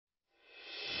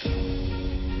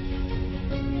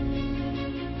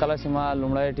کله چې ما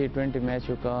لومړی T20 میچ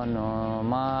وکړ نو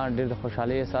ما ډېر د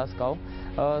خوشحالۍ احساس کاوه.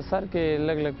 سر کې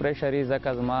لږ پریشر یې ځکه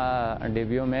زما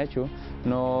ډیبیو میچ و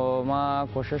نو ما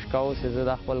کوشش کاوه چې زه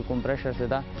دا خپل کوم پریشر چې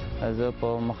ده زه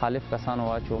په مخالف کسانو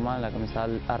واچوم لکه مثال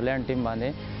ارلینډ ټیم باندې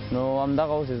نو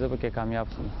همدغه و چې زه پکې کامیاب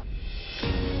شوم.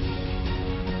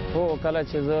 هو کله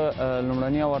چې زه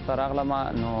لومړني ورته راغلم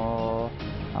نو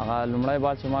هغه لومړی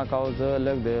بال چې ما کاوه زه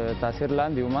لږ د تاثیر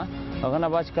لاندې وم. هغه نه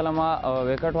بعد چې کله ما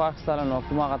وکټ واخیستله نو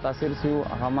کوم هغه تاثیر چې و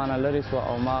هغه ما نه لرې شو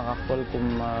او ما هغه خپل کوم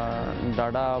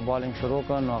ډاډه بالینګ شروع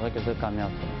کړ نو هغه کې زه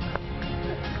کامیاب شوم.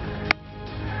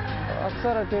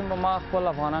 اکثره ټیم به ما خپل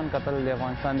افغانان کتل د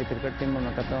افغانستان د کرکټ ټیم به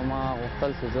مې کتل. ما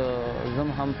غوښتل چې زه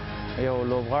هم یو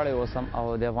لوبغاړی اوسم او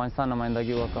د افغانستان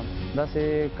نمایندګي وکړم. داسې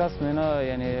کس مې نه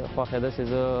یعنې خوښېده چې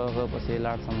زه هغه پسې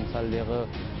لاړ شم مثال د هغه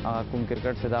کوم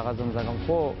کرکټ چې د هغه زه مزه کوم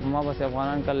خو ما پسې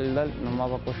افغانان کله لیدل نو ما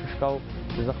به کوشش کوم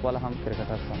چې زه خپله هم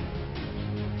کرکټر شم.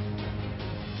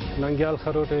 NANGYAL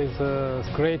KHAROTI is a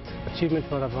great achievement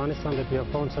for Afghanistan that we have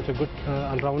found such a good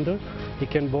all-rounder. He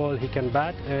can bowl, he can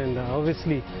bat, and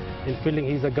obviously in fielding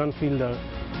he's a gun fielder.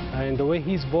 And the way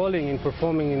he's bowling and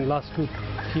performing in last 2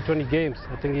 T20 games,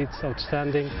 I think it's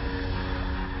outstanding.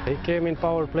 He came in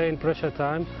power play in pressure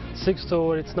time, 6th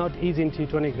over. It's not easy in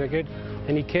T20 cricket,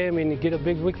 and he came in, he get a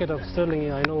big wicket of Sterling.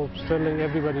 I know Sterling,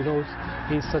 everybody knows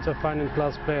he's such a fine and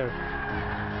class player.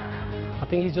 I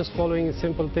think he's just following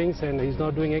simple things and he's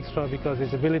not doing extra because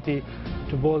his ability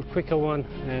to bowl quicker one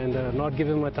and not give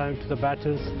him a time to the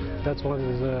batters, that's one of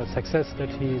his success that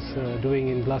he's doing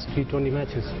in last T20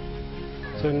 matches.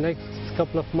 So in the next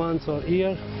couple of months or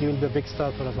year, he will be a big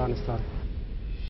star for Afghanistan.